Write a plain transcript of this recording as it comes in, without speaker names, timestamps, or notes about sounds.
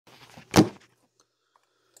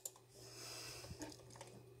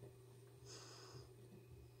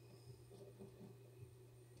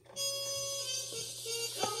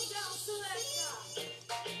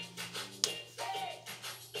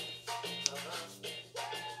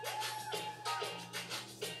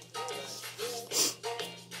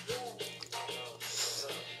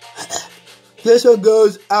This one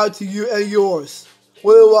goes out to you and yours.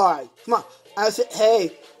 Worldwide. Come on. I said,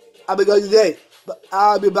 hey, I'll be going today, but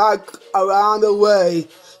I'll be back around the way.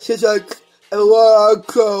 Since like everywhere I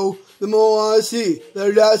go, the more I see,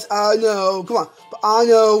 the less I know. Come on. But I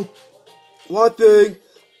know one thing,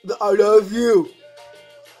 that I love you.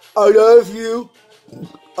 I love you.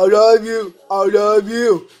 I love you. I love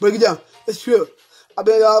you. Break it down. It's true. I've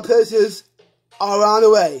been in a lot of places all around the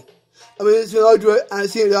way. I've been to a lot of joy and I've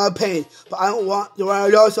seen a lot of pain. But I don't want to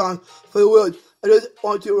write a love song for the world. I just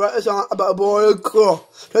want to write a song about a boy and a girl.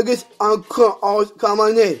 So kiss on a corner always call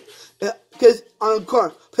my name. Kiss on a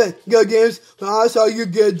corner. Playing good games. When I saw you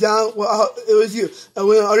get down, well, it was you. And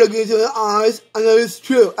when I look into your eyes, I know it's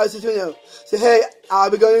true. I said to you, say, hey, I'll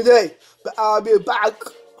be going today, but I'll be back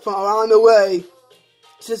from around the way.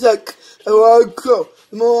 Just like a road crew,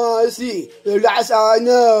 the more I see, the less I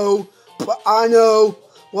know. But I know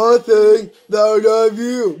one thing, that I love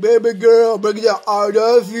you. Baby girl, break it down. I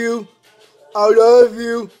love you. I love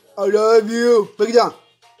you. I love you. Break it down.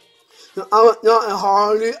 Now, I'm not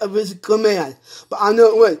hardly a physical man, but I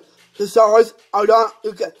know when the stars are not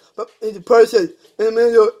looking, but the person in the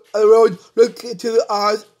middle of the road looking to the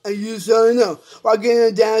eyes, and you suddenly know. Walking in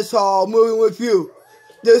a dance hall, moving with you.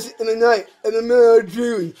 This in the night, in the middle of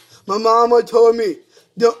June, my mama told me,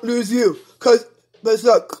 don't lose you, cause, but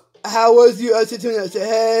look, how was you? I said to her, I said,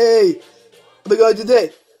 hey, I'll be going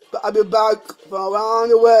today, but I'll be back from around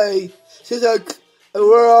the way. She's like, the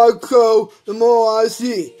where I go, the more I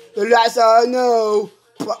see, the less I know,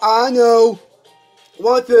 but I know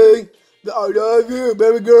one thing, that I love you,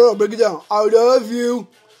 baby girl, break it down. I love you,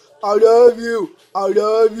 I love you, I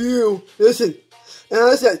love you. Listen. And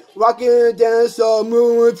I said, walking in a dance hall,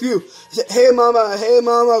 moving with you. I said, hey mama,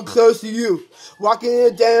 close to you. Walking in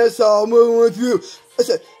a dance hall, moving with you. I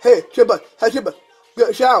said, hey Tripper,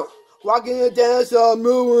 good shout. Walking in a dance hall,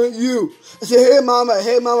 moving with you. I said, hey mama,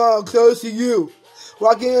 close to you.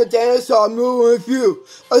 Walking in a dance hall, moving with you.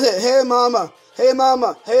 I said, hey mama, break it down,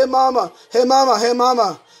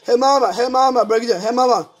 hey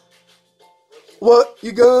mama. What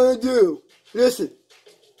you gonna do? Listen.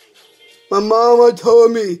 My mama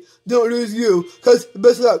told me, don't lose you, cause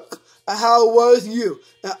best luck, how was you?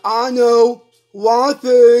 And I know one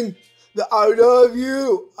thing, that I love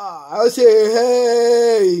you. I say,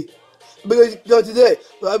 hey, because today,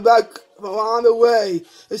 but I'm back from around the way.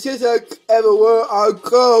 It seems like everywhere I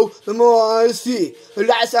go, the more I see, the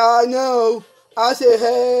less I know. I say,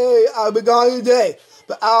 hey, I'll be gone today,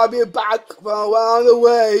 but I'll be back from around the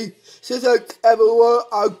way. Seems like everywhere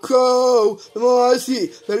I go, the more I see,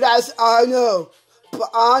 the less I know. But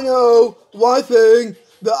I know one thing,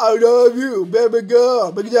 that I love you, baby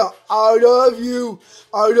girl. Break it down. I love you,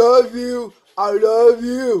 I love you, I love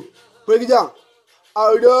you. Break it down.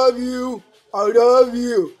 I love you, I love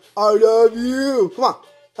you, I love you. Come on.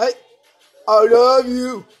 Hey. I love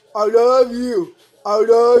you, I love you, I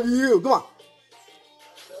love you. Come on.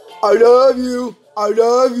 I love you, I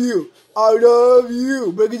love you, I love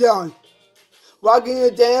you. Break it down. Walking in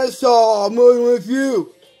a dance hall, moving with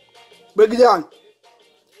you. Break it down.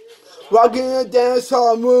 Walking in a dance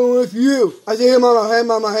hall, moving with you. I say, hey mama,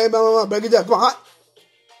 break it down. Come on, hot.